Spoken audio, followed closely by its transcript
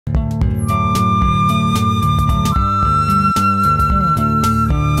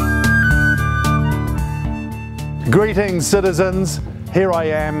Greetings citizens, here I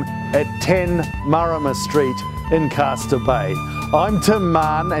am at 10 Marama Street in Castor Bay. I'm Tim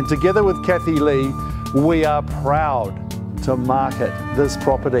Mahon and together with Cathy we are proud to market this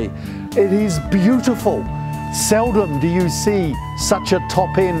property. It is beautiful. Seldom do you see such a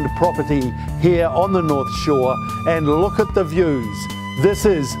top-end property here on the North Shore, and look at the views. This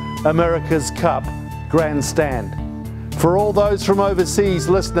is America's Cup Grandstand. For all those from overseas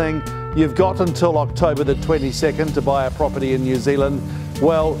listening, you've got until October the 22nd to buy a property in New Zealand.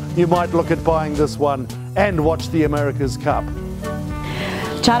 Well, you might look at buying this one and watch the America's Cup.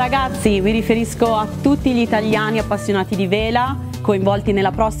 Ciao ragazzi, mi riferisco a tutti gli italiani appassionati di vela coinvolti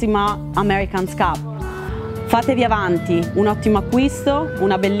nella prossima America's Cup. Fatevi avanti, un ottimo acquisto,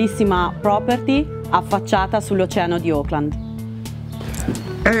 una bellissima property affacciata sull'oceano di Auckland.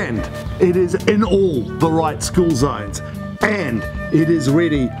 And it is in all the right school zones, and it is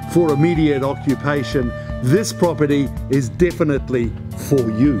ready for immediate occupation. This property is definitely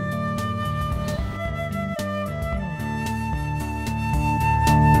for you.